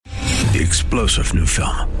The explosive new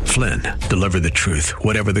film, Flynn, deliver the truth,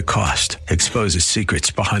 whatever the cost, exposes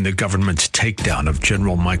secrets behind the government's takedown of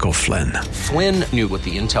General Michael Flynn. Flynn knew what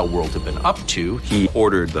the intel world had been up to. He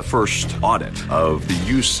ordered the first audit of the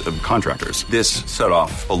use of contractors. This set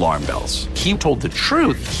off alarm bells. He told the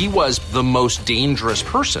truth. He was the most dangerous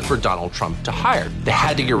person for Donald Trump to hire. They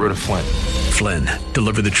had to get rid of Flynn. Flynn,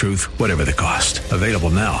 deliver the truth, whatever the cost. Available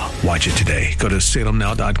now. Watch it today. Go to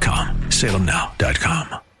salemnow.com.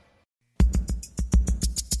 salemnow.com.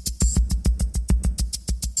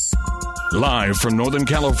 Live from Northern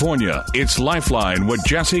California, it's Lifeline with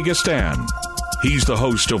Jesse Gastan. He's the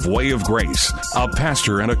host of Way of Grace, a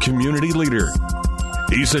pastor and a community leader.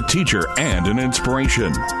 He's a teacher and an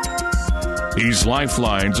inspiration. He's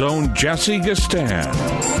Lifeline's own Jesse Gastan.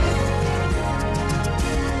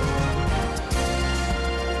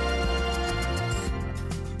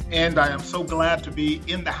 And I am so glad to be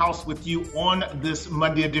in the house with you on this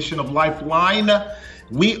Monday edition of Lifeline.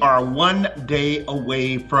 We are 1 day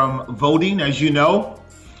away from voting, as you know.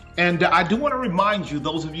 And I do want to remind you,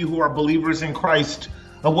 those of you who are believers in Christ,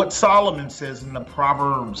 of what Solomon says in the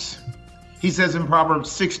Proverbs. He says in Proverbs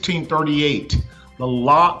 16:38, the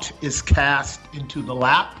lot is cast into the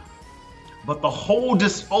lap, but the whole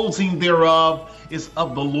disposing thereof is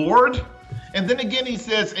of the Lord. And then again he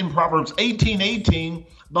says in Proverbs 18:18,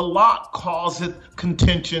 the lot causeth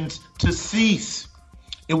contentions to cease.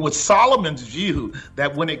 It was Solomon's view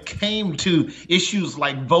that when it came to issues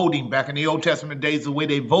like voting back in the Old Testament days, the way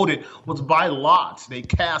they voted was by lots. They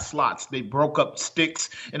cast lots. They broke up sticks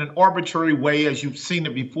in an arbitrary way, as you've seen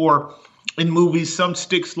it before in movies, some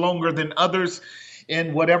sticks longer than others.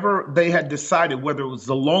 And whatever they had decided, whether it was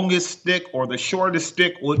the longest stick or the shortest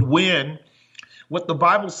stick, would win. What the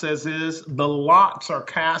Bible says is the lots are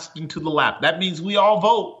cast into the lap. That means we all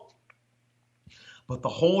vote. But the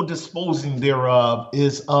whole disposing thereof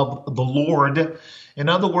is of the Lord. In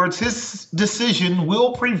other words, his decision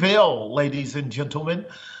will prevail, ladies and gentlemen.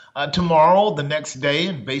 Tomorrow, the next day,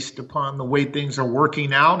 and based upon the way things are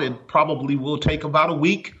working out, it probably will take about a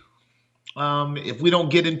week. If we don't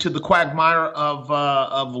get into the quagmire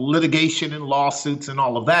of litigation and lawsuits and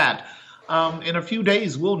all of that, in a few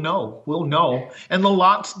days, we'll know. And the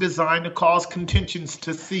lot's designed to cause contentions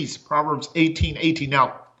to cease. Proverbs 18:18.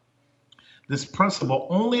 Now, this principle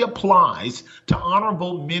only applies to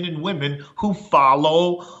honorable men and women who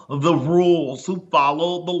follow the rules, who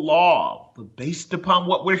follow the law. But based upon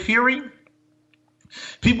what we're hearing,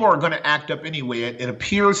 people are going to act up anyway. It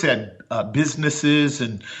appears that businesses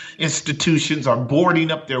and institutions are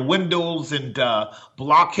boarding up their windows and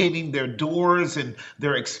blockading their doors, and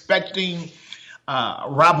they're expecting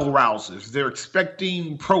rabble rousers. They're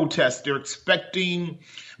expecting protests. They're expecting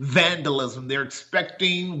vandalism. They're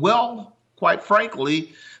expecting, well, quite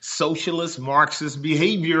frankly, socialist Marxist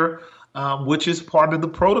behavior, which is part of the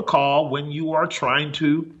protocol when you are trying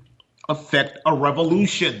to affect a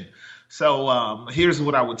revolution. So here's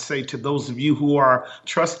what I would say to those of you who are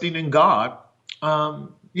trusting in God.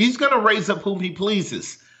 He's going to raise up whom he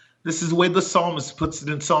pleases. This is the way the psalmist puts it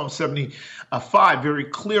in Psalm 75 very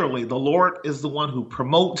clearly. The Lord is the one who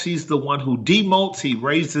promotes. He's the one who demotes. He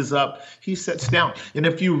raises up. He sets down. And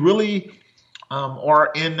if you really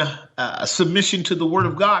are in submission to the word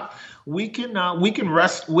of God, we can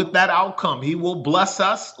rest with that outcome. He will bless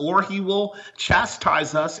us, or he will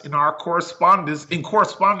chastise us in correspondence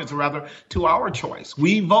to our choice.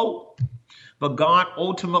 We vote, but God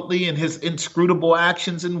ultimately, in his inscrutable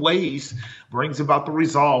actions and ways, brings about the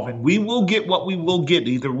resolve, and we will get what we will get.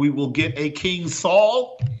 Either we will get a King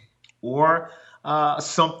Saul, or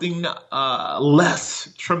something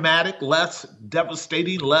less traumatic, less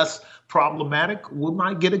devastating, less problematic. We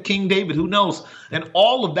might get a King David, who knows? And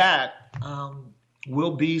all of that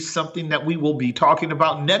will be something that we will be talking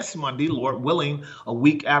about next Monday, Lord willing, a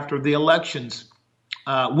week after the elections.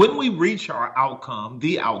 When we reach our outcome,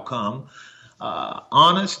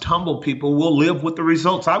 honest, humble people will live with the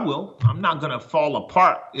results. I will. I'm not going to fall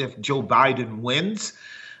apart if Joe Biden wins.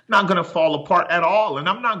 Not going to fall apart at all. And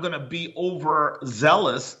I'm not going to be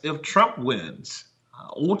overzealous if Trump wins.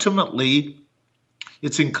 Ultimately,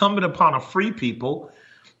 it's incumbent upon a free people,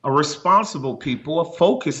 a responsible people, a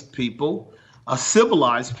focused people, a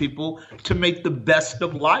civilized people to make the best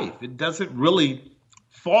of life. It doesn't really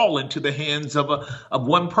fall into the hands of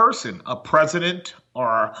one person, a president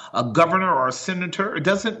or a governor or a senator. It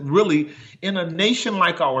doesn't really, in a nation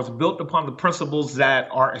like ours, built upon the principles that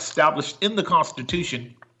are established in the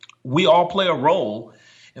Constitution, we all play a role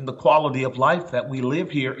in the quality of life that we live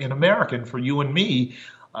here in America. And for you and me,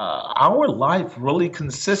 our life really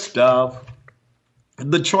consists of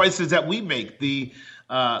the choices that we make, the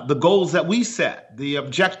the goals that we set, the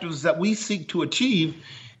objectives that we seek to achieve.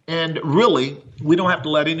 And really, we don't have to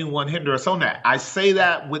let anyone hinder us on that. I say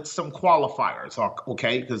that with some qualifiers,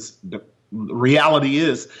 okay? Because the reality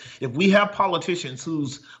is, if we have politicians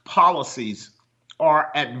whose policies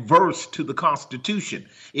are adverse to the Constitution,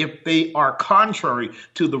 if they are contrary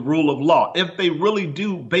to the rule of law, if they really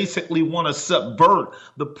do basically want to subvert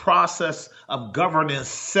the process of governance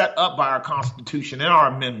set up by our Constitution and our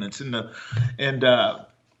amendments and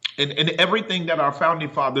everything that our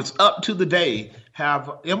founding fathers up to the day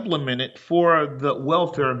have implemented for the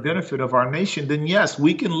welfare and benefit of our nation, then yes,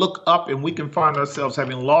 we can look up and we can find ourselves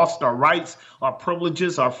having lost our rights, our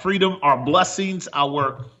privileges, our freedom, our blessings,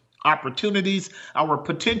 our opportunities, our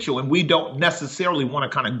potential. And we don't necessarily want to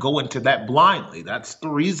kind of go into that blindly. That's the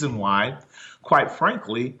reason why, quite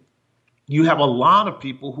frankly, you have a lot of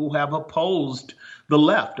people who have opposed the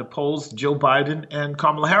left, opposed Joe Biden and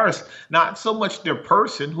Kamala Harris. Not so much their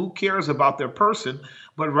person, who cares about their person,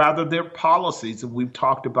 but rather their policies. And we've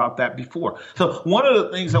talked about that before. So one of the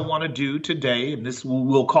things I want to do today, and this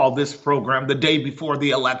we'll call this program the day before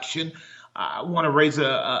the election, I want to raise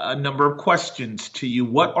a number of questions to you.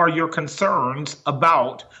 What are your concerns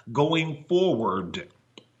about going forward?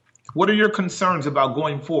 What are your concerns about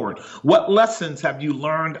going forward? What lessons have you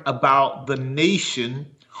learned about the nation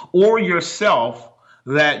or yourself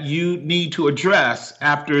that you need to address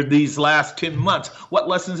after these last 10 months? What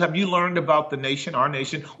lessons have you learned about the nation, our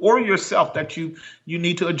nation, or yourself that you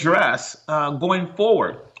need to address going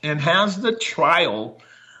forward? And has the trial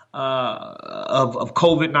of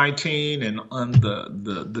COVID-19 and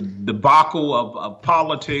the debacle of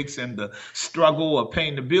politics and the struggle of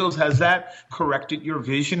paying the bills, has that corrected your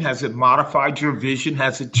vision? Has it modified your vision?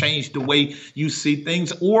 Has it changed the way you see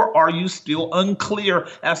things? Or are you still unclear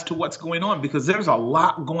as to what's going on? Because there's a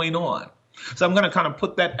lot going on. So I'm going to kind of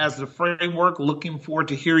put that as the framework. Looking forward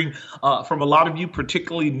to hearing from a lot of you,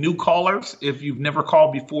 particularly new callers, if you've never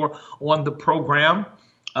called before on the program.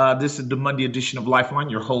 This is the Monday edition of Lifeline.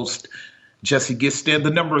 Your host, Jesse Gistan. The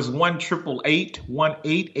number is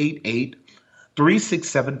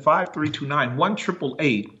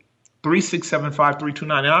 1-888-1888-367-5329.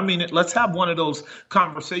 1-888-367-5329. And I mean it. Let's have one of those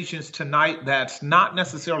conversations tonight that's not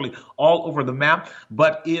necessarily all over the map,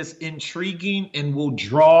 but is intriguing and will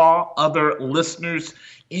draw other listeners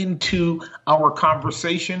into our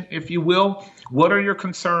conversation, if you will. What are your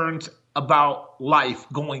concerns about life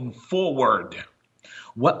going forward?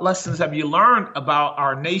 What lessons have you learned about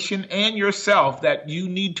our nation and yourself that you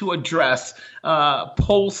need to address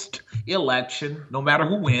post-election, no matter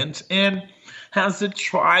who wins? And has the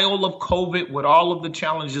trial of COVID, with all of the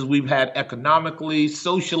challenges we've had economically,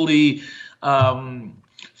 socially,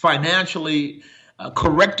 financially,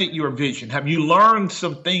 corrected your vision? Have you learned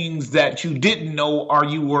some things that you didn't know or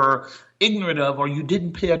you were ignorant of or you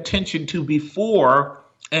didn't pay attention to before,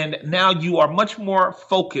 and now you are much more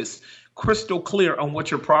focused, crystal clear on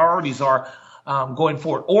what your priorities are going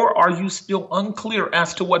forward? Or are you still unclear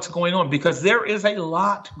as to what's going on? Because there is a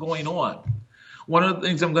lot going on. One of the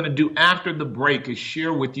things I'm going to do after the break is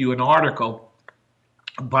share with you an article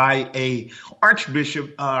by a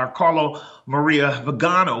Archbishop, Carlo Maria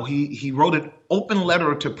Vigano. He wrote an open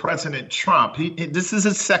letter to President Trump. This is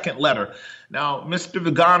his second letter. Now, Mr.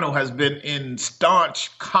 Vigano has been in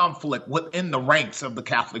staunch conflict within the ranks of the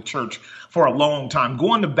Catholic Church for a long time,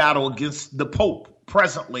 going to battle against the Pope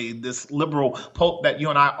presently, this liberal Pope that you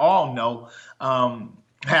and I all know,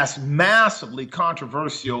 has massively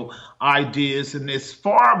controversial ideas and is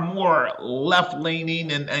far more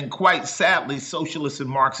left-leaning and quite sadly socialist and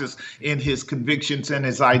Marxist in his convictions and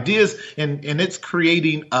his ideas. And it's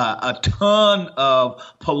creating a ton of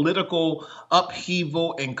political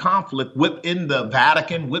upheaval and conflict within the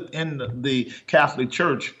Vatican, within the Catholic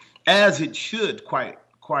Church, as it should, quite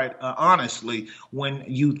honestly, when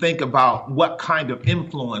you think about what kind of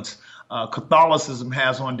influence Catholicism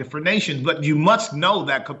has on different nations. But you must know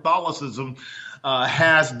that Catholicism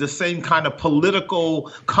has the same kind of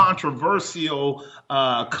political, controversial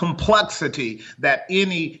complexity that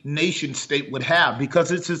any nation state would have,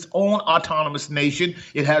 because it's its own autonomous nation.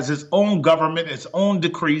 It has its own government, its own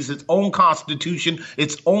decrees, its own constitution,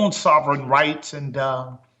 its own sovereign rights. And,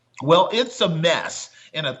 well, it's a mess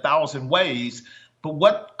in 1,000 ways. But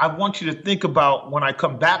what I want you to think about when I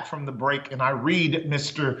come back from the break and I read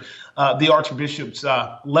the Archbishop's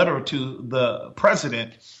letter to the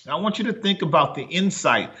president, I want you to think about the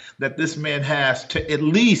insight that this man has to at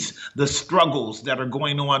least the struggles that are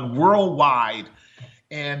going on worldwide,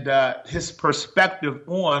 and his perspective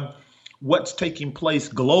on what's taking place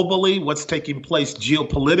globally, what's taking place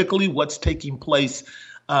geopolitically, what's taking place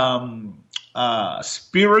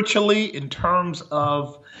spiritually, in terms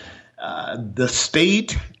of the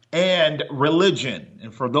state and religion.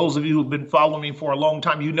 And for those of you who've been following me for a long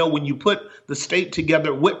time, you know when you put the state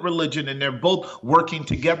together with religion and they're both working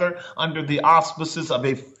together under the auspices of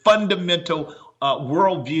a fundamental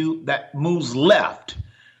worldview that moves left,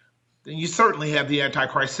 then you certainly have the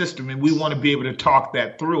Antichrist system, and we want to be able to talk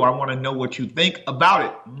that through. I want to know what you think about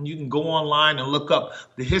it. You can go online and look up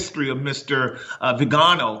the history of Mr.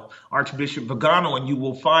 Vigano, Archbishop Vigano, and you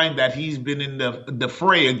will find that he's been in the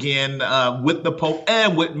fray again with the Pope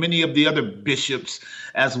and with many of the other bishops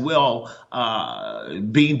as well,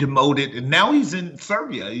 being demoted. And now he's in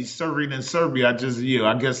Serbia. He's serving in Serbia. I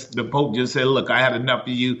guess the Pope just said, look, I had enough of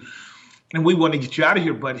you, and we want to get you out of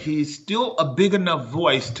here. But he's still a big enough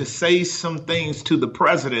voice to say some things to the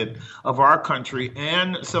president of our country,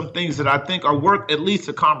 and some things that I think are worth at least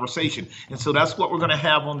a conversation. And so that's what we're going to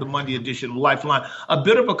have on the Monday edition of Lifeline, a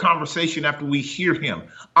bit of a conversation after we hear him.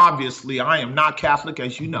 Obviously, I am not Catholic,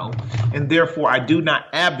 as you know, and therefore I do not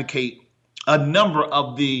advocate a number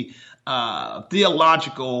of the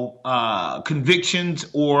theological convictions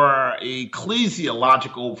or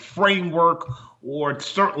ecclesiological framework, or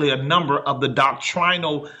certainly a number of the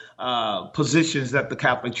doctrinal positions that the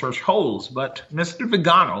Catholic Church holds. But Mr.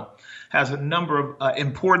 Vigano has a number of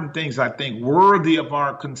important things I think worthy of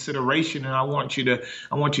our consideration, and I want you to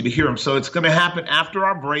hear him. So it's going to happen after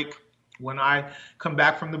our break. When I come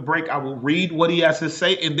back from the break, I will read what he has to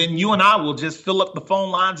say, and then you and I will just fill up the phone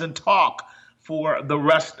lines and talk for the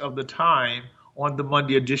rest of the time on the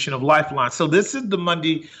Monday edition of Lifeline. So this is the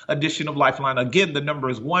Monday edition of Lifeline. Again, the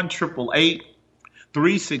number is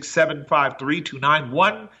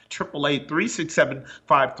 1-888-367-5329,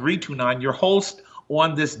 1-888-367-5329. Your host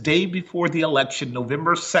on this day before the election,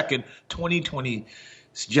 November 2nd, 2020,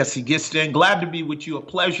 is Jesse Gistan. Glad to be with you. A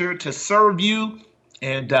pleasure to serve you.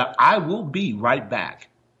 And I will be right back.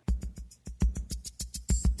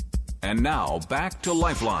 And now back to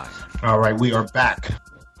Lifeline. All right, we are back.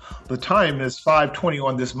 The time is 5:20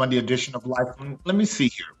 on this Monday edition of Lifeline. Let me see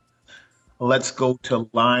here. Let's go to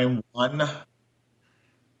line one.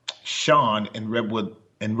 Sean in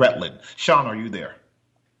Rutland. Sean, are you there?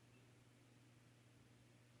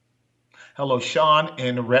 Hello, Sean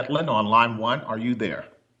in Rutland on line one. Are you there?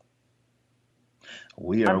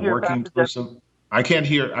 We are working through some. I can't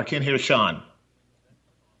hear Sean.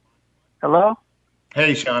 Hello?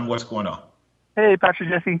 Hey, Sean, what's going on? Hey, Pastor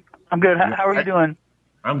Jesse. I'm good. How are you doing?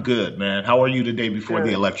 I'm good, man. How are you today before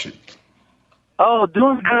the election? Oh,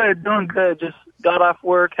 doing good. Just got off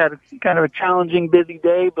work, had kind of a challenging, busy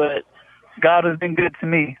day, but God has been good to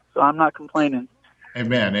me, so I'm not complaining.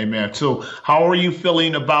 Amen. So how are you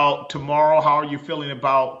feeling about tomorrow? How are you feeling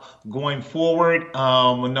about going forward?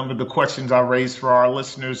 A number of the questions I raised for our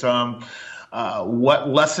listeners. What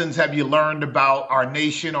lessons have you learned about our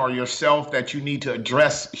nation or yourself that you need to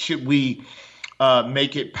address should we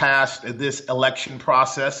make it past this election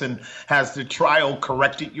process? And has the trial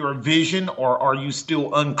corrected your vision, or are you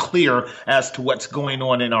still unclear as to what's going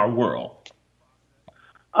on in our world?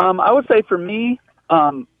 I would say for me,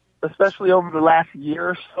 especially over the last year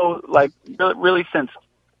or so, like really since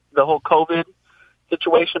the whole COVID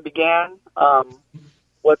situation began,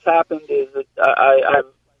 what's happened is that I've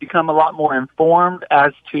become a lot more informed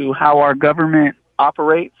as to how our government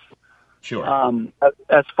operates. Sure.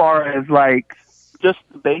 As far as like just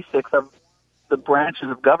the basics of the branches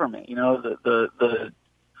of government, you know, the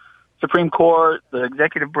Supreme Court, the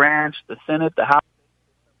executive branch, the Senate, the House,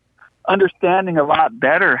 understanding a lot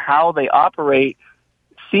better how they operate,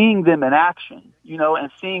 seeing them in action, you know, and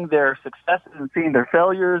seeing their successes and seeing their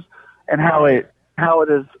failures, and how it's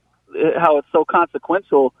so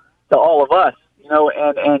consequential to all of us, you know,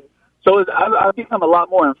 and so I've become a lot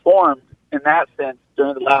more informed in that sense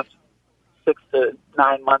during the last 6 to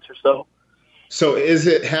 9 months or so. So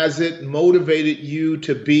has it motivated you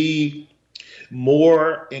to be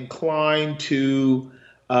more inclined to,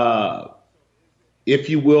 if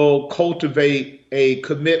you will, cultivate a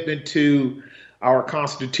commitment to our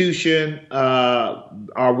Constitution,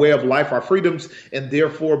 our way of life, our freedoms, and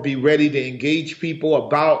therefore be ready to engage people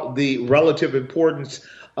about the relative importance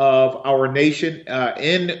of our nation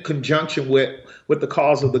in conjunction with the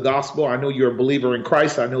cause of the gospel? I know you're a believer in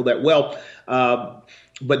Christ. I know that well.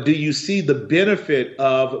 But do you see the benefit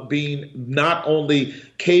of being not only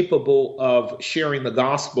capable of sharing the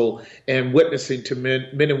gospel and witnessing to men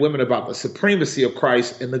and women about the supremacy of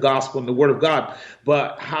Christ and the gospel and the word of God,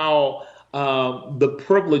 but how the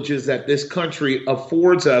privileges that this country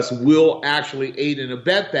affords us will actually aid and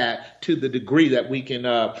abet that to the degree that we can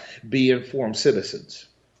be informed citizens?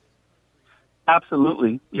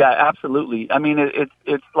 Absolutely. Yeah, absolutely. I mean,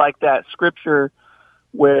 it's like that scripture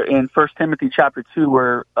where in 1 Timothy chapter 2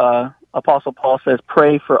 where Apostle Paul says,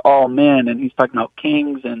 pray for all men, and he's talking about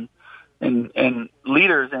kings and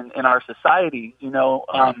leaders in our society,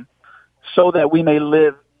 so that we may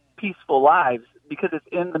live peaceful lives, because it's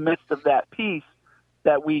in the midst of that peace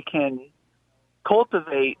that we can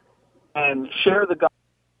cultivate and share the gospel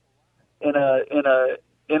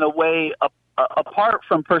in a way apart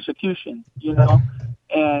from persecution,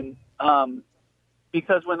 and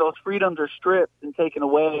because when those freedoms are stripped and taken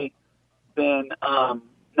away, then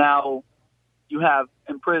now you have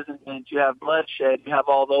imprisonment, you have bloodshed, you have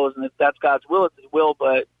all those, and if that's God's will, it's His will.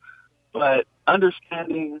 But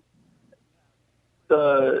understanding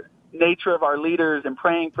the nature of our leaders and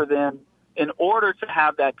praying for them in order to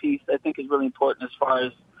have that peace, I think, is really important as far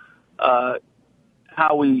as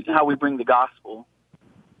how we bring the gospel.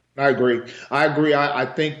 I agree. I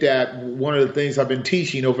think that one of the things I've been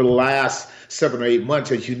teaching over the last 7 or 8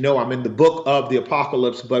 months, as you know, I'm in the book of the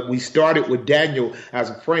Apocalypse, but we started with Daniel as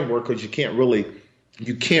a framework because you can't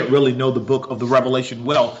really know the book of the Revelation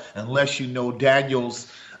well unless you know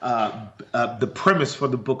Daniel's the premise for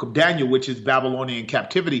the book of Daniel, which is Babylonian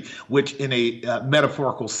captivity, which in a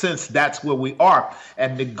metaphorical sense, that's where we are.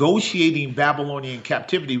 And negotiating Babylonian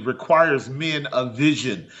captivity requires men of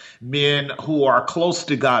vision, men who are close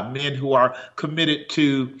to God, men who are committed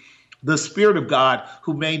to the Spirit of God,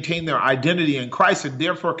 who maintain their identity in Christ and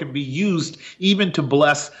therefore can be used even to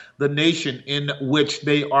bless the nation in which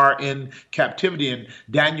they are in captivity. And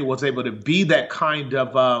Daniel was able to be that kind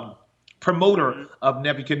of promoter of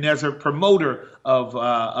Nebuchadnezzar, promoter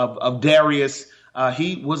of Darius.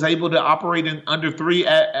 He was able to operate under three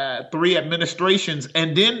administrations,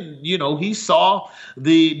 and then he saw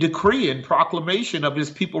the decree and proclamation of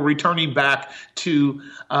his people returning back to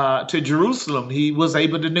Jerusalem. He was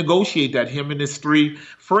able to negotiate that, him and his 3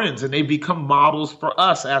 friends, and they become models for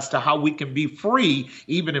us as to how we can be free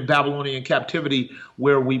even in Babylonian captivity,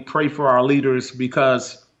 where we pray for our leaders,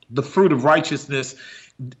 because the fruit of righteousness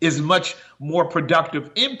is much more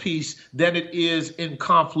productive in peace than it is in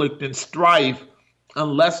conflict and strife,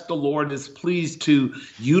 unless the Lord is pleased to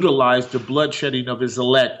utilize the bloodshedding of his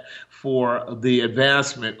elect for the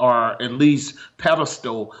advancement or at least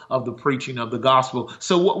pedestal of the preaching of the gospel.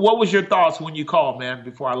 So what was your thoughts when you called, man,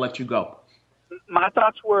 before I let you go? My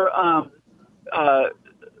thoughts were,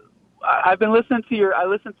 I've been listening to I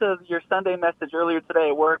listened to your Sunday message earlier today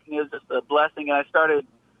at work, and it was just a blessing, and I started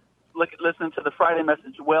listening to the Friday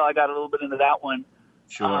message. Well, I got a little bit into that one.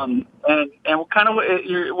 Sure. And kind of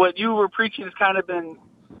what you were preaching has kind of been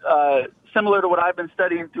similar to what I've been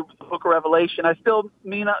studying through the book of Revelation. I still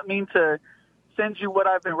mean to send you what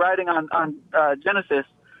I've been writing on Genesis.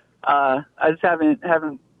 I just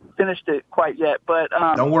haven't finished it quite yet. But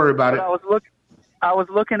don't worry about it. I was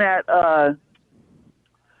looking at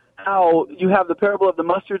how you have the parable of the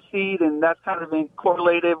mustard seed, and that's kind of been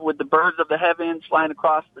correlated with the birds of the heavens flying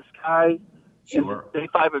across the sky. Sure. In day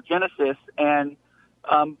 5 of Genesis. And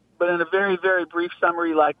but in a very, very brief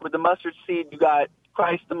summary, like with the mustard seed, you got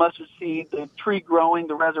Christ, the mustard seed, the tree growing,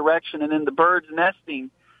 the resurrection, and then the birds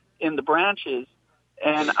nesting in the branches.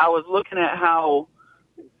 And I was looking at how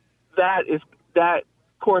that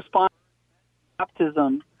corresponds to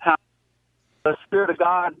baptism, how the Spirit of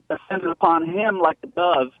God ascended upon him like a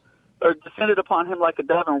dove, or descended upon him like a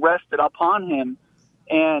dove and rested upon him.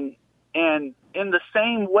 And in the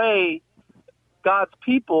same way, God's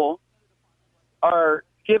people are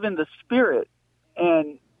given the Spirit,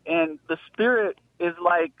 and the Spirit is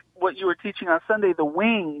like what you were teaching on Sunday, the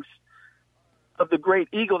wings of the great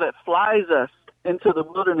eagle that flies us into the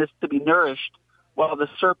wilderness to be nourished while the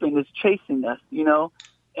serpent is chasing us,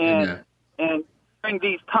 and during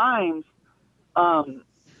these times,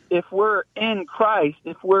 if we're in Christ,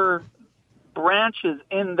 if we're branches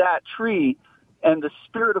in that tree and the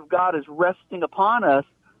Spirit of God is resting upon us,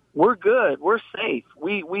 we're good. We're safe.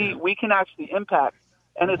 We can actually impact.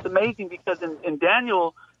 And it's amazing because in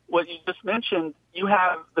Daniel, what you just mentioned, you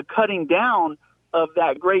have the cutting down of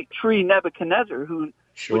that great tree, Nebuchadnezzar, which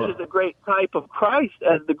is a great type of Christ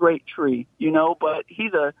as the great tree, but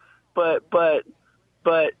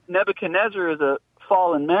but Nebuchadnezzar is a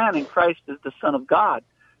fallen man and Christ is the Son of God.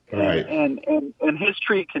 Right. And his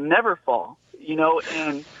tree can never fall,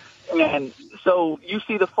 and so you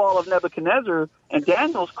see the fall of Nebuchadnezzar, and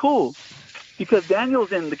Daniel's cool because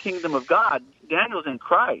Daniel's in the kingdom of God. Daniel's in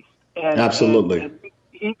Christ. And, absolutely. And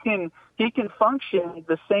he can function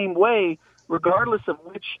the same way regardless of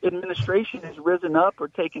which administration has risen up or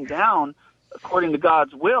taken down according to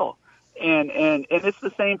God's will. And it's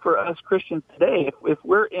the same for us Christians today. If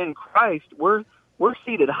we're in Christ, we're we're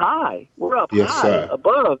seated high. We're up Yes, high sir.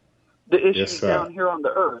 above the issues Yes, sir. down here on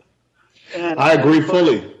the earth. And I agree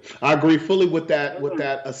fully. I agree fully with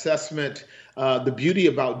that assessment. The beauty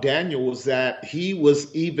about Daniel was that he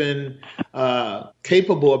was even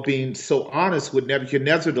capable of being so honest with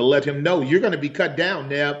Nebuchadnezzar to let him know, you're going to be cut down,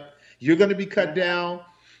 Neb. You're going to be cut down.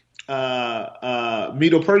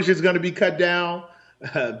 Medo-Persia is going to be cut down.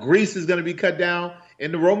 Greece is going to be cut down.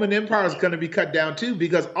 And the Roman Empire is going to be cut down too,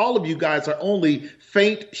 because all of you guys are only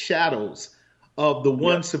faint shadows of the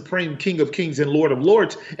one supreme King of Kings and Lord of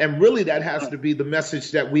Lords. And really that has to be the message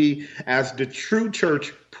that we as the true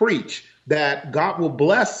church preach, that God will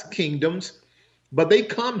bless kingdoms, but they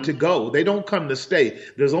come to go. They don't come to stay.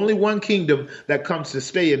 There's only one kingdom that comes to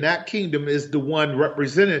stay, and that kingdom is the one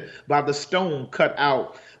represented by the stone cut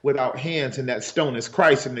out without hands, and that stone is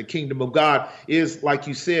Christ. And the kingdom of God is, like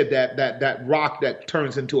you said, that rock that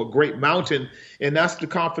turns into a great mountain. And that's the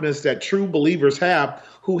confidence that true believers have,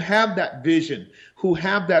 who have that vision, who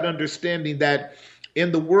have that understanding that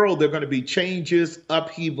in the world, there are going to be changes,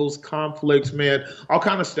 upheavals, conflicts, man, all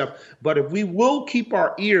kind of stuff. But if we will keep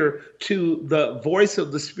our ear to the voice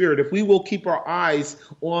of the Spirit, if we will keep our eyes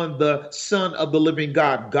on the Son of the living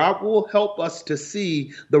God, God will help us to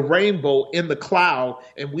see the rainbow in the cloud,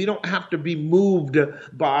 and we don't have to be moved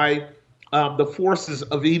by the forces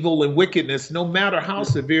of evil and wickedness, no matter how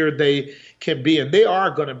severe they can be. And they are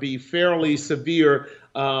going to be fairly severe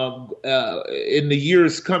in the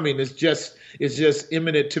years coming. It's just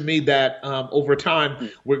imminent to me that over time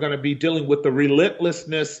we're going to be dealing with the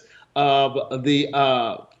relentlessness of the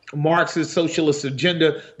Marxist socialist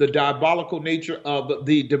agenda, the diabolical nature of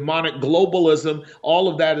the demonic globalism. All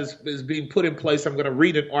of that is being put in place. I'm going to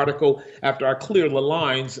read an article after I clear the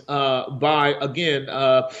lines by, again,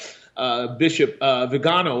 Bishop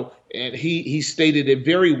Vigano, and he stated it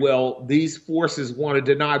very well. These forces want to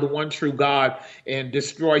deny the one true God and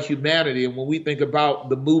destroy humanity. And when we think about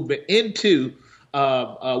the movement into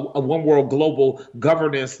a one world global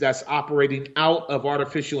governance that's operating out of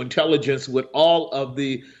artificial intelligence with all of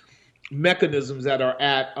the mechanisms that are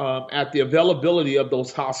at the availability of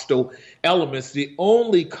those hostile elements, the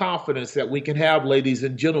only confidence that we can have, ladies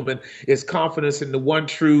and gentlemen, is confidence in the one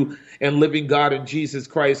true and living God in Jesus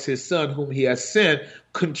Christ, his Son, whom he has sent,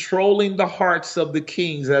 controlling the hearts of the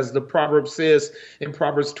kings, as the proverb says in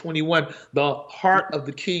Proverbs 21. The heart of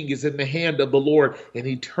the king is in the hand of the Lord, and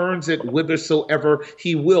he turns it whithersoever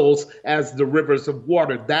he wills, as the rivers of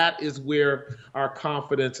water. That is where our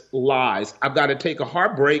confidence lies. I've got to take a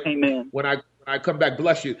hard break. Amen. When I come back,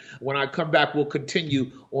 bless you. When I come back, we'll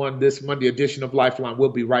continue on this Monday edition of Lifeline. We'll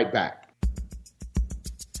be right back.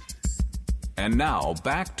 And now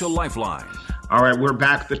back to Lifeline. All right, we're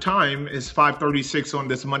back. The time is 5:36 on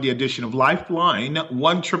this Monday edition of Lifeline.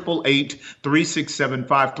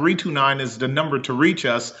 1-888-367-5329 is the number to reach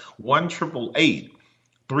us.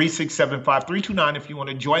 1-888-367-5329 if you want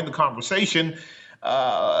to join the conversation.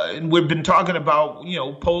 And we've been talking about,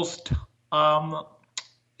 post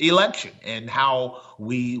election and how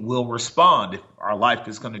we will respond, if our life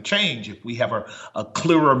is going to change, if we have a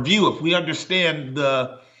clearer view, if we understand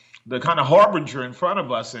the kind of harbinger in front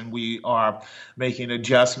of us and we are making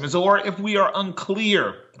adjustments, or if we are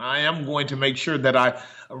unclear. I am going to make sure that I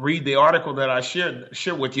read the article that I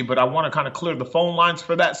share with you, but I want to kind of clear the phone lines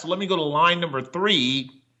for that. So let me go to line number 3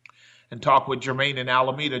 and talk with Jermaine in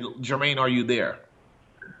Alameda. Jermaine, are you there?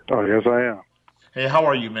 Oh, yes, I am. Hey, how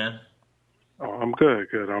are you, man? Oh, I'm good.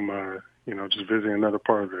 I'm, just visiting another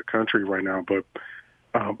part of the country right now, but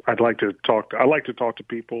I like to talk to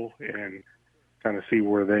people and kind of see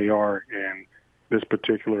where they are. And this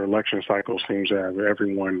particular election cycle seems to have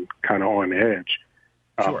everyone kind of on edge.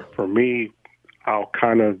 Sure. For me, I'll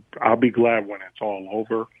be glad when it's all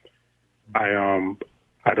over. I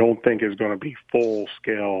don't think it's going to be full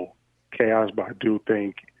scale chaos, but I do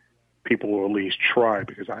think people will at least try,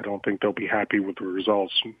 because I don't think they'll be happy with the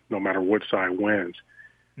results no matter what side wins.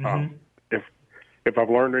 Mm-hmm. If I've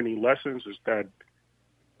learned any lessons, is that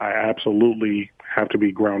I absolutely have to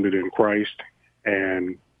be grounded in Christ.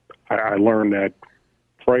 And I learned that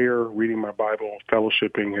prayer, reading my Bible,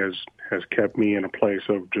 fellowshipping has kept me in a place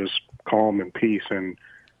of just calm and peace. And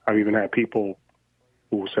I've even had people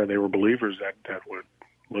who said they were believers that would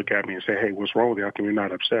look at me and say, "Hey, what's wrong with you? How come you're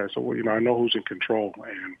not upset?" So, I know who's in control.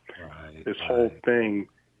 And this whole thing,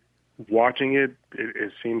 watching it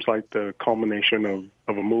seems like the culmination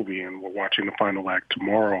of a movie, and we're watching the final act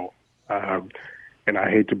tomorrow. And I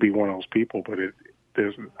hate to be one of those people, but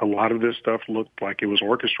there's a lot of this stuff looked like it was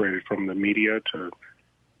orchestrated, from the media to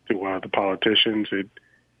the politicians. It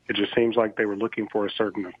just seems like they were looking for a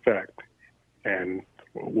certain effect, and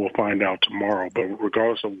we'll find out tomorrow. But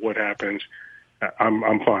regardless of what happens,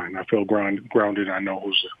 I'm fine. I feel grounded. I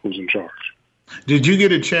know who's in charge. Did you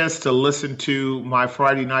get a chance to listen to my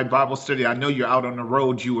Friday night Bible study? I know you're out on the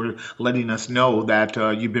road. You were letting us know that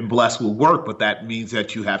you've been blessed with work, but that means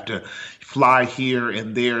that you have to fly here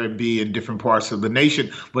and there and be in different parts of the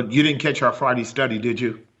nation. But you didn't catch our Friday study, did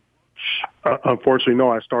you? Unfortunately,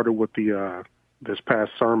 no. I started with the this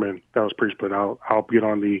past sermon that was preached, but I'll get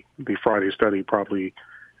on the Friday study probably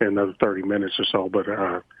in another 30 minutes or so. But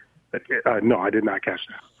no, I did not catch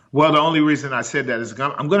that. Well, the only reason I said that is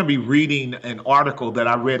I'm going to be reading an article that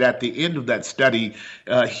I read at the end of that study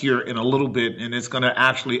here in a little bit, and it's going to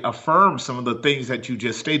actually affirm some of the things that you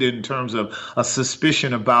just stated in terms of a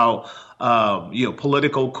suspicion about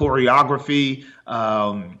political choreography,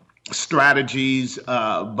 strategies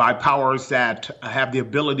by powers that have the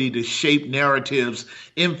ability to shape narratives,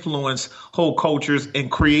 influence whole cultures,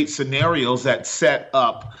 and create scenarios that set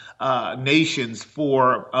up nations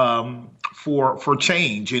for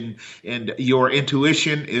change, and your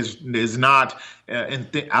intuition is not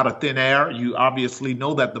out of thin air. You obviously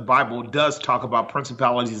know that the Bible does talk about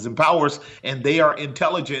principalities and powers, and they are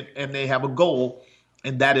intelligent and they have a goal,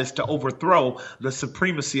 and that is to overthrow the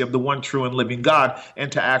supremacy of the one true and living God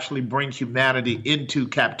and to actually bring humanity into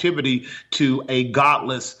captivity to a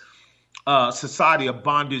godless society of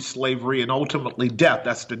bondage, slavery, and ultimately death.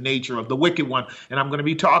 That's the nature of the wicked one. And I'm going to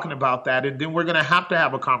be talking about that. And then we're going to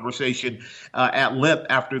have a conversation at length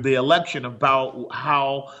after the election about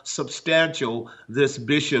how substantial this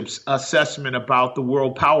bishop's assessment about the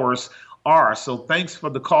world powers are. So thanks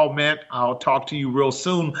for the call, man. I'll talk to you real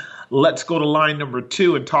soon. Let's go to line number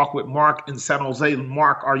 2 and talk with Mark in San Jose.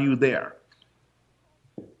 Mark, are you there?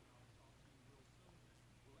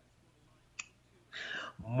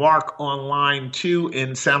 Mark on line 2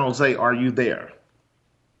 in San Jose, are you there?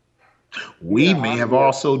 We may have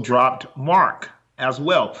also dropped Mark as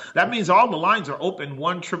well. That means all the lines are open.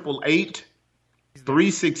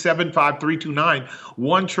 1-888-367-5329.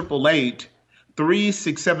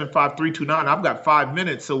 1-888-367-5329. I've got 5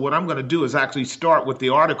 minutes, so what I'm going to do is actually start with the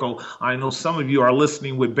article. I know some of you are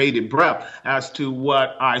listening with bated breath as to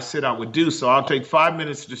what I said I would do, so I'll take 5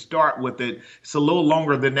 minutes to start with it. It's a little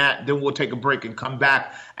longer than that. Then we'll take a break and come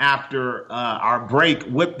back after our break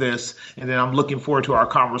with this, and then I'm looking forward to our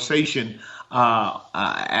conversation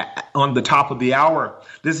on the top of the hour.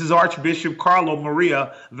 This is Archbishop Carlo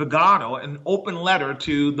Maria Vigano, an open letter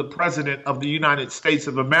to the President of the United States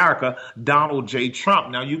of America, Donald J.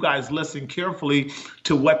 Trump. Now, you guys listen carefully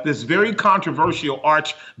to what this very controversial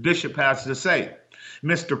Archbishop has to say.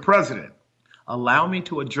 Mr. President, allow me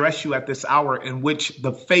to address you at this hour in which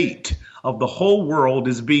the fate of the whole world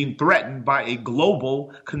is being threatened by a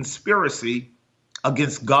global conspiracy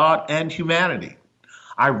against God and humanity.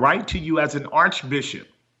 I write to you as an archbishop,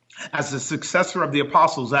 as the successor of the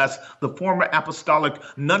apostles, as the former apostolic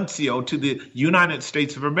nuncio to the United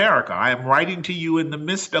States of America. I am writing to you in the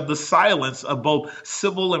midst of the silence of both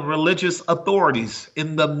civil and religious authorities,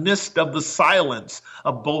 in the midst of the silence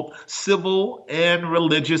of both civil and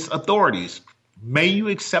religious authorities. May you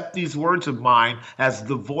accept these words of mine as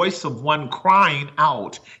the voice of one crying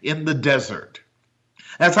out in the desert.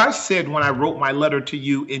 As I said when I wrote my letter to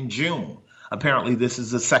you in June, apparently this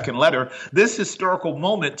is the second letter, this historical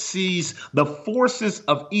moment sees the forces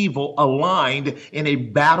of evil aligned in a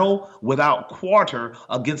battle without quarter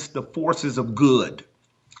against the forces of good.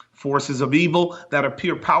 Forces of evil that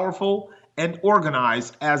appear powerful and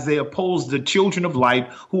organized as they oppose the children of light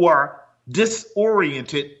who are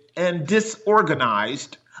disoriented and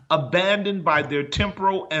disorganized, abandoned by their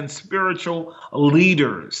temporal and spiritual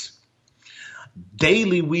leaders.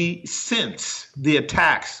 Daily, we sense the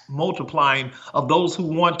attacks multiplying of those who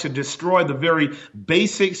want to destroy the very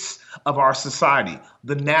basics of our society,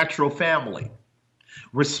 the natural family,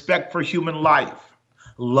 respect for human life,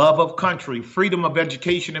 love of country, freedom of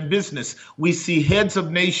education and business. We see heads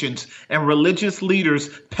of nations and religious leaders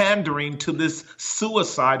pandering to this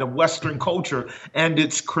suicide of Western culture and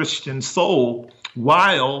its Christian soul,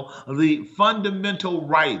 while the fundamental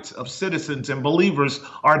rights of citizens and believers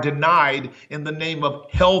are denied in the name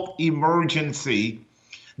of health emergency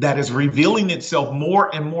that is revealing itself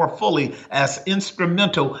more and more fully as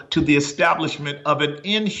instrumental to the establishment of an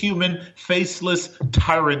inhuman, faceless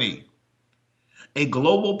tyranny. A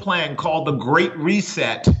global plan called the Great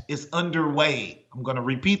Reset is underway. I'm going to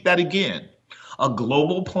repeat that again. A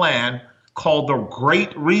global plan called the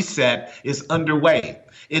Great Reset is underway.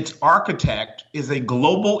 Its architect is a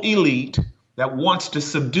global elite that wants to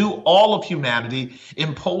subdue all of humanity,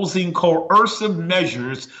 imposing coercive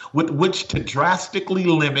measures with which to drastically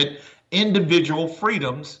limit individual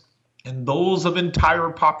freedoms and those of entire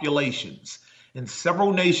populations. In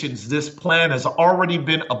several nations, this plan has already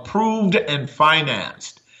been approved and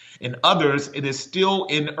financed. In others, it is still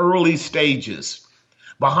in early stages.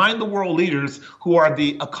 Behind the world leaders who are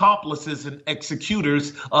the accomplices and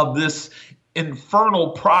executors of this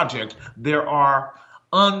infernal project, there are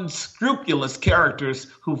unscrupulous characters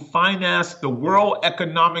who finance the World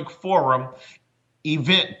Economic Forum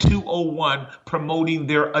Event 201 promoting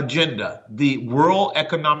their agenda. The World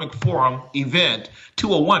Economic Forum Event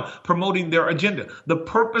 201 promoting their agenda. The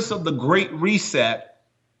purpose of the Great Reset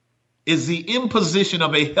is the imposition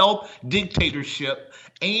of a health dictatorship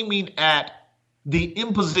aiming at the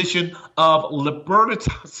imposition of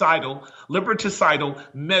liberticidal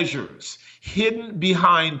measures hidden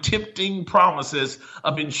behind tempting promises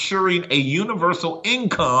of ensuring a universal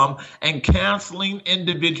income and canceling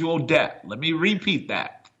individual debt. Let me repeat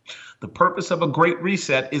that. The purpose of a Great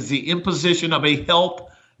Reset is the imposition of a health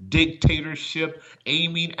dictatorship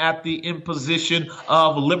aiming at the imposition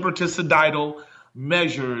of liberticidal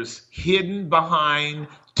measures hidden behind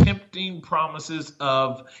tempting promises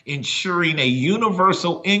of ensuring a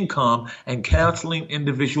universal income and canceling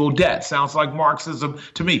individual debt. Sounds like Marxism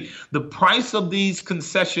to me. The price of these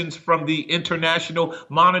concessions from the International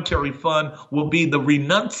Monetary Fund will be the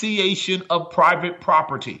renunciation of private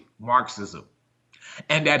property, Marxism,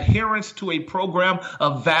 and adherence to a program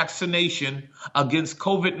of vaccination against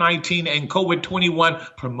COVID-19 and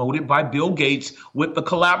COVID-21 promoted by Bill Gates with the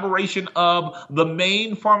collaboration of the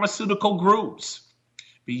main pharmaceutical groups.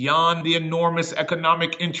 Beyond the enormous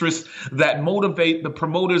economic interests that motivate the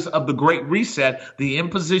promoters of the Great Reset, the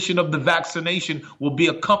imposition of the vaccination will be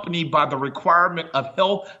accompanied by the requirement of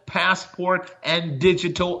health passport and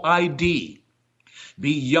digital ID.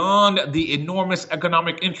 Beyond the enormous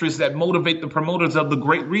economic interests that motivate the promoters of the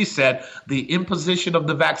Great Reset, the imposition of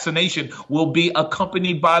the vaccination will be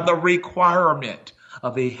accompanied by the requirement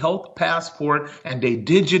of a health passport and a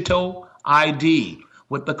digital ID,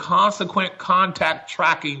 with the consequent contact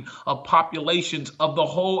tracking of populations of the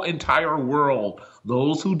whole entire world.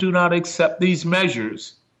 Those who do not accept these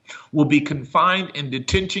measures will be confined in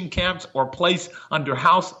detention camps or placed under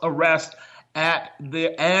house arrest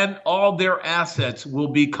and all their assets will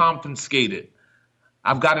be confiscated.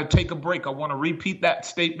 I've got to take a break. I want to repeat that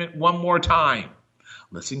statement one more time.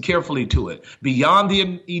 Listen carefully to it. Beyond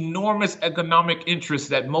the enormous economic interests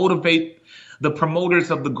that motivate the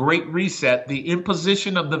promoters of the Great Reset, the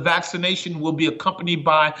imposition of the vaccination will be accompanied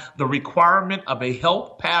by the requirement of a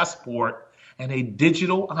health passport and a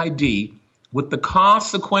digital ID, with the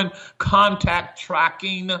consequent contact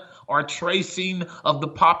tracking or tracing of the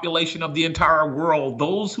population of the entire world.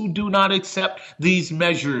 Those who do not accept these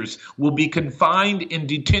measures will be confined in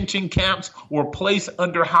detention camps or placed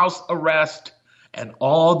under house arrest, and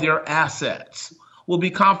all their assets will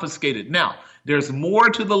be confiscated. Now, there's more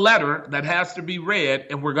to the letter that has to be read,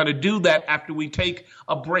 and we're going to do that after we take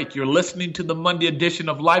a break. You're listening to the Monday edition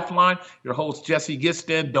of Lifeline. Your host, Jesse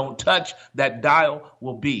Gistan. Don't touch that dial.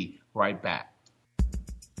 We'll be right back.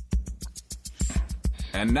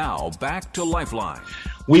 And now, back to Lifeline.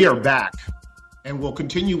 We are back, and we'll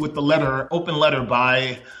continue with the letter, open letter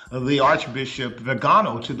by the Archbishop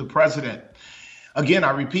Vigano to the president. Again,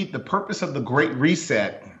 I repeat, the purpose of the Great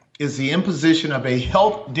Reset is the imposition of a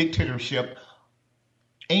health dictatorship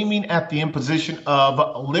aiming at the imposition of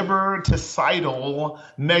liberticidal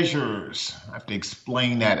measures. I have to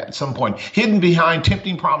explain that at some point. Hidden behind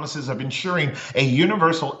tempting promises of ensuring a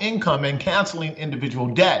universal income and canceling individual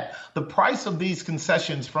debt. The price of these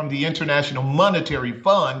concessions from the International Monetary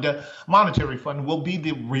Fund will be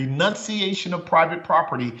the renunciation of private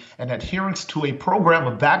property and adherence to a program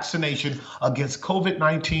of vaccination against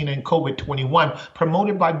COVID-19 and COVID-21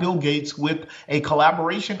 promoted by Bill Gates with a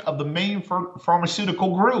collaboration of the main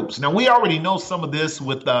pharmaceutical groups. Now, we already know some of this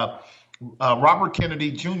with Robert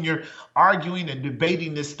Kennedy Jr. arguing and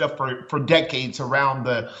debating this stuff for decades around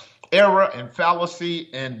the error and fallacy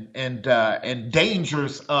and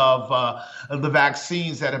dangers of the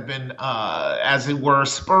vaccines that have been, as it were,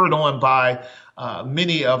 spurred on by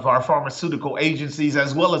many of our pharmaceutical agencies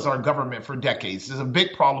as well as our government for decades. There's a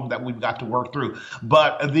big problem that we've got to work through.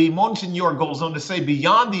 But the Monsignor goes on to say,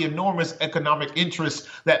 beyond the enormous economic interests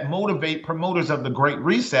that motivate promoters of the Great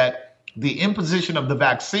Reset, the imposition of the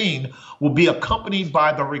vaccine will be accompanied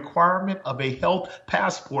by the requirement of a health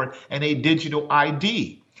passport and a digital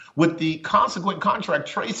ID, with the consequent contract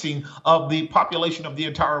tracing of the population of the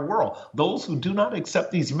entire world. Those who do not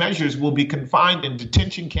accept these measures will be confined in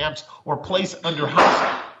detention camps or placed under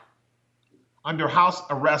house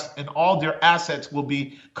arrest, and all their assets will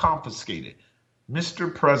be confiscated.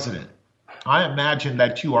 Mr. President, I imagine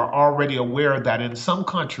that you are already aware that in some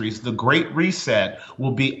countries, the Great Reset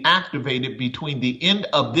will be activated between the end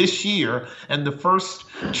of this year and the first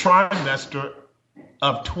trimester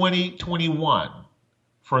of 2021.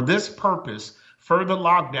 For this purpose, further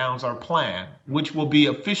lockdowns are planned, which will be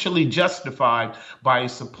officially justified by a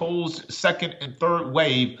supposed second and third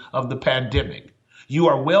wave of the pandemic. You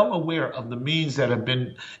are well aware of the means that have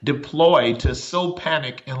been deployed to sow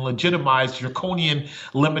panic and legitimize draconian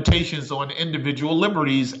limitations on individual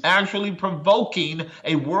liberties, actually provoking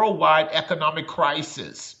a worldwide economic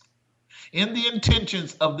crisis. In the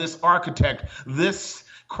intentions of this architect, this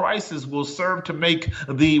crisis will serve to make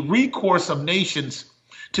the recourse of nations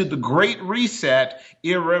to the Great Reset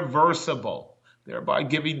irreversible, thereby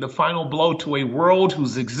giving the final blow to a world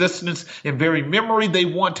whose existence and very memory they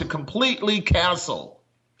want to completely cancel.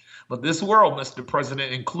 But this world, Mr.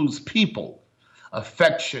 President, includes people,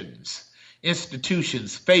 affections,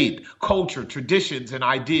 institutions, faith, culture, traditions, and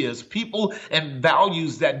ideas, people and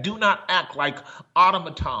values that do not act like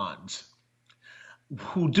automatons,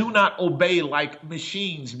 who do not obey like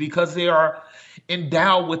machines because they are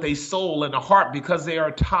endowed with a soul and a heart, because they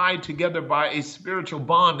are tied together by a spiritual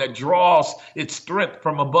bond that draws its strength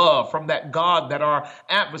from above, from that God that our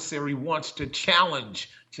adversary wants to challenge,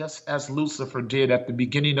 just as Lucifer did at the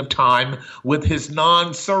beginning of time with his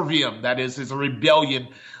non-servium, that is, his rebellion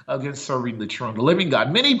against serving the true and living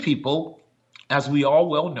God. Many people, as we all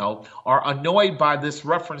well know, are annoyed by this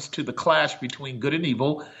reference to the clash between good and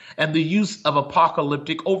evil and the use of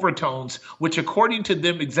apocalyptic overtones, which according to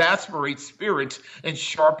them exasperates spirits and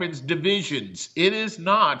sharpens divisions. It is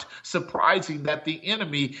not surprising that the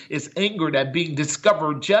enemy is angered at being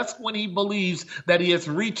discovered just when he believes that he has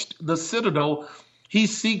reached the citadel he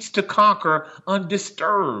seeks to conquer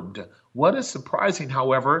undisturbed. What is surprising,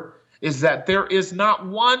 however, is that there is not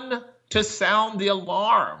one to sound the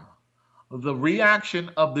alarm. The reaction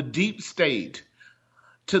of the deep state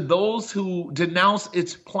to those who denounce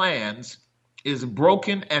its plans is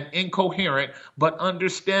broken and incoherent, but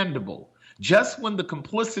understandable. Just when the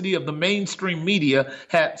complicity of the mainstream media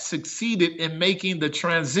had succeeded in making the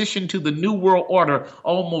transition to the New World Order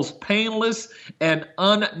almost painless and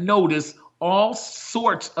unnoticed, all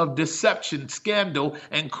sorts of deception, scandal,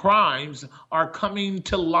 and crimes are coming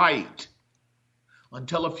to light.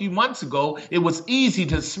 Until a few months ago, it was easy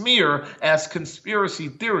to smear as conspiracy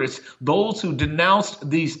theorists those who denounced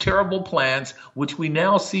these terrible plans, which we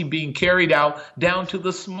now see being carried out down to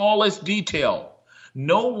the smallest detail.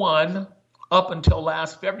 No one up until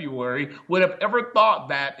last February would have ever thought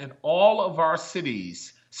that in all of our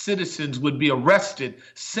cities, citizens would be arrested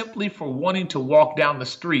simply for wanting to walk down the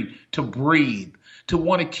street, to breathe, to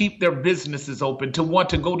want to keep their businesses open, to want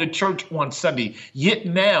to go to church on Sunday. Yet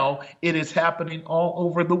now it is happening all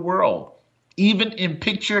over the world, even in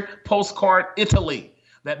picture postcard Italy,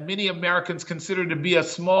 that many Americans consider to be a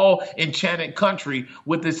small, enchanted country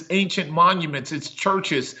with its ancient monuments, its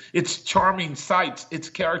churches, its charming sights, its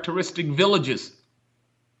characteristic villages.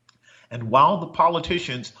 And while the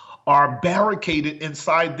politicians are barricaded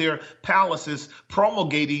inside their palaces,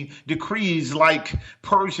 promulgating decrees like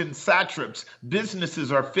Persian satraps,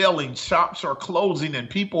 businesses are failing, shops are closing, and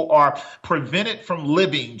people are prevented from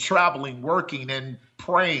living, traveling, working, and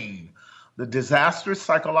praying. The disastrous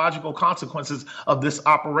psychological consequences of this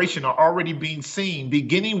operation are already being seen,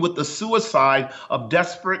 beginning with the suicide of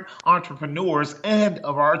desperate entrepreneurs and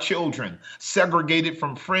of our children, segregated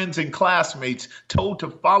from friends and classmates, told to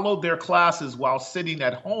follow their classes while sitting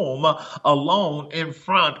at home alone in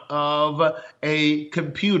front of a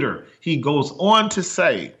computer. He goes on to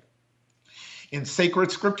say, in sacred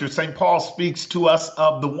scripture, St. Paul speaks to us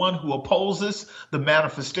of the one who opposes the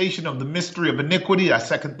manifestation of the mystery of iniquity, that's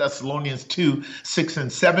 2 Thessalonians 2, 6 and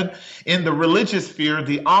 7. In the religious sphere,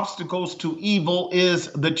 the obstacles to evil is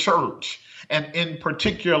the church. And in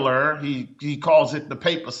particular, he calls it the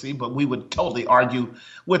papacy, but we would totally argue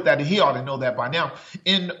with that. He ought to know that by now.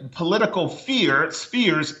 In political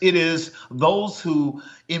spheres, it is those who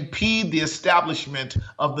impede the establishment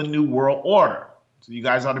of the New World Order. So you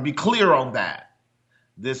guys ought to be clear on that.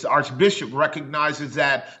 This archbishop recognizes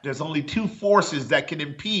that there's only two forces that can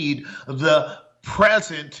impede the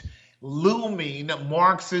present looming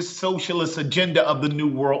Marxist socialist agenda of the New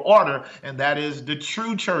World Order, and that is the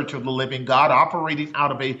true church of the living God operating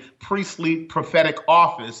out of a priestly prophetic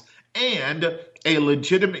office and a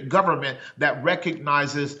legitimate government that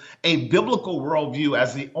recognizes a biblical worldview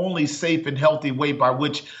as the only safe and healthy way by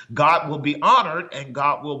which God will be honored and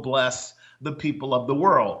God will bless the people of the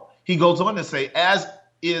world. He goes on to say, as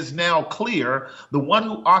is now clear, the one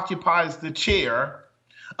who occupies the chair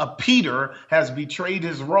Peter has betrayed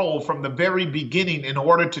his role from the very beginning in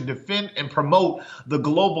order to defend and promote the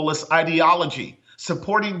globalist ideology,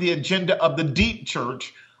 supporting the agenda of the deep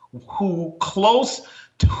church, who close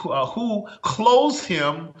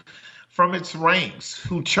him from its ranks,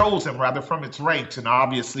 who chose him rather from its ranks. And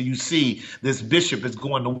obviously you see this bishop is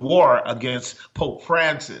going to war against Pope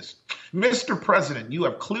Francis. Mr. President, you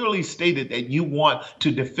have clearly stated that you want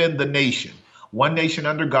to defend the nation, one nation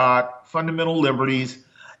under God, fundamental liberties,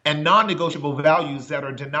 and non-negotiable values that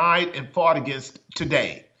are denied and fought against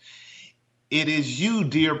today. It is you,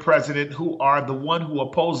 dear President, who are the one who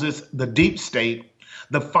opposes the deep state,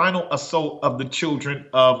 the final assault of the children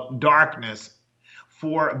of darkness.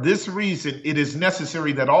 For this reason, it is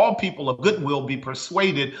necessary that all people of goodwill be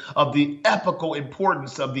persuaded of the epical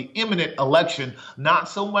importance of the imminent election, not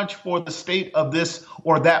so much for the state of this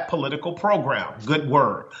or that political program, good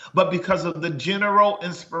word, but because of the general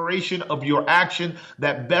inspiration of your action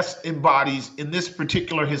that best embodies in this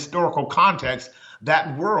particular historical context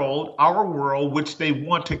that world, our world, which they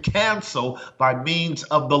want to cancel by means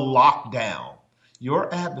of the lockdown.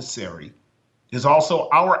 Your adversary is also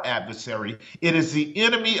our adversary. It is the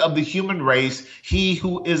enemy of the human race, he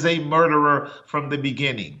who is a murderer from the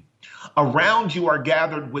beginning. Around you are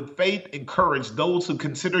gathered with faith and courage those who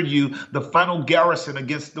consider you the final garrison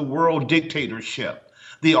against the world dictatorship.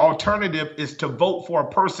 The alternative is to vote for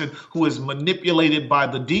a person who is manipulated by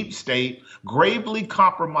the deep state, gravely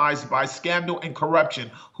compromised by scandal and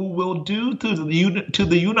corruption, who will do to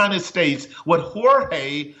the United States what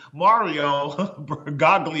Jorge Mario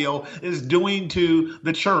Bergoglio is doing to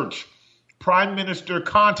the church. Prime Minister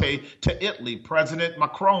Conte to Italy, President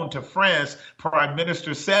Macron to France, Prime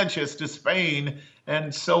Minister Sanchez to Spain,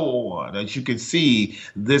 and so on. As you can see,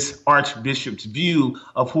 this Archbishop's view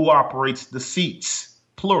of who operates the seats,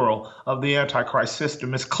 plural, of the Antichrist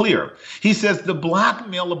system is clear. He says the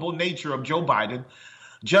blackmailable nature of Joe Biden,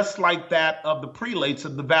 just like that of the prelates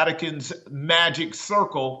of the Vatican's magic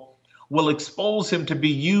circle, will expose him to be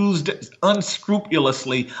used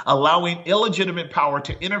unscrupulously, allowing illegitimate power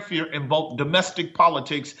to interfere in both domestic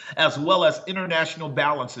politics as well as international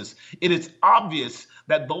balances. It is obvious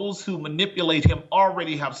that those who manipulate him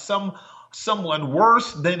already have someone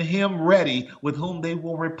worse than him ready, with whom they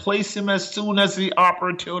will replace him as soon as the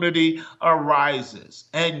opportunity arises.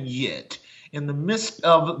 And yet, in the midst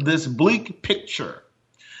of this bleak picture,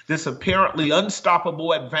 this apparently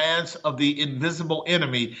unstoppable advance of the invisible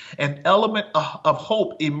enemy, an element of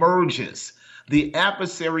hope emerges. The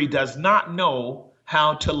adversary does not know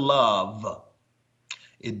how to love.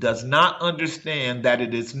 It does not understand that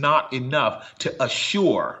it is not enough to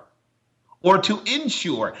assure or to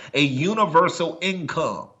ensure a universal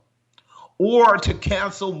income, or to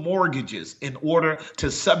cancel mortgages in order to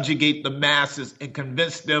subjugate the masses and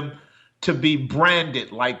convince them to be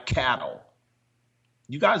branded like cattle.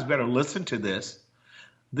 You guys better listen to this.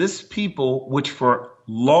 This people, which for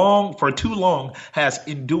too long has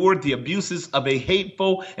endured the abuses of a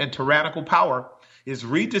hateful and tyrannical power, is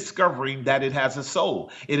rediscovering that it has a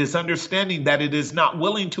soul. It is understanding that it is not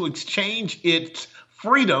willing to exchange its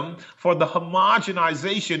freedom for the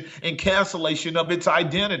homogenization and cancellation of its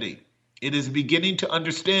identity. It is beginning to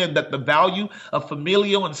understand that the value of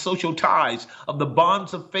familial and social ties, of the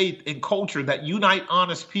bonds of faith and culture that unite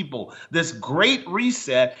honest people. This great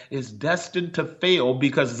reset is destined to fail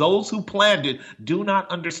because those who planned it do not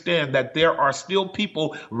understand that there are still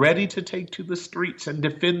people ready to take to the streets and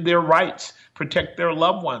defend their rights, protect their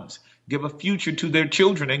loved ones, give a future to their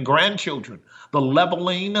children and grandchildren. The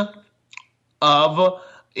leveling of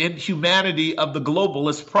inhumanity of the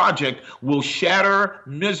globalist project will shatter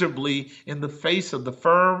miserably in the face of the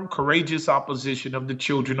firm, courageous opposition of the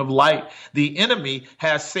children of light. The enemy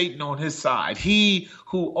has Satan on his side, he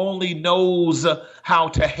who only knows how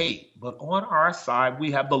to hate. But on our side,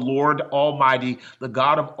 we have the Lord Almighty, the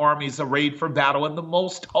God of armies arrayed for battle, and the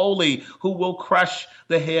most holy, who will crush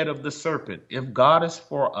the head of the serpent. If God is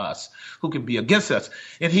for us, who can be against us?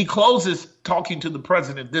 And he closes talking to the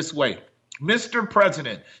president this way. Mr.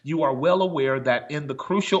 President, you are well aware that in the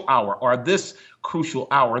crucial hour, or this crucial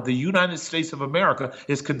hour, the United States of America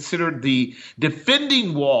is considered the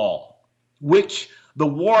defending wall, which the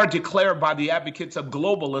war declared by the advocates of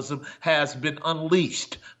globalism has been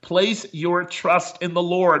unleashed. Place your trust in the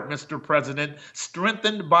Lord, Mr. President,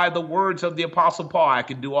 strengthened by the words of the Apostle Paul. I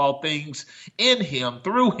can do all things in him,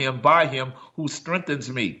 through him, by him who strengthens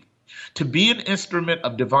me. To be an instrument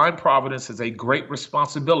of divine providence is a great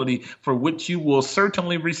responsibility for which you will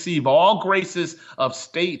certainly receive all graces of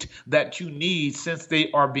state that you need, since they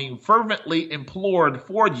are being fervently implored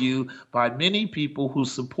for you by many people who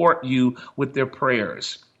support you with their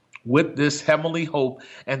prayers. with this heavenly hope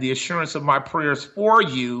and the assurance of my prayers for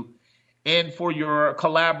you and for your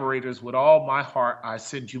collaborators. With all my heart, I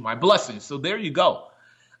send you my blessings. So there you go.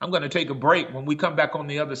 I'm going to take a break. When we come back on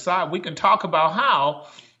the other side, we can talk about how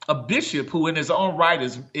a bishop who in his own right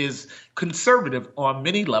is conservative on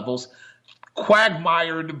many levels,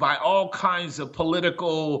 quagmired by all kinds of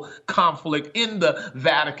political conflict in the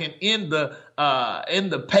Vatican, in the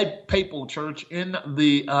papal church, in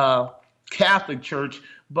the Catholic Church,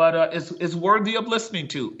 but is worthy of listening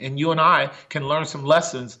to. And you and I can learn some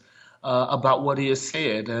lessons about what he has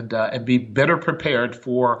said and be better prepared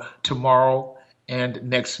for tomorrow and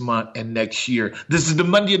next month and next year. This is the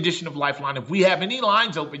Monday edition of Lifeline. If we have any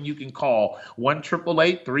lines open, you can call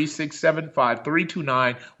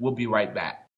 1-888-367-5329. We'll be right back.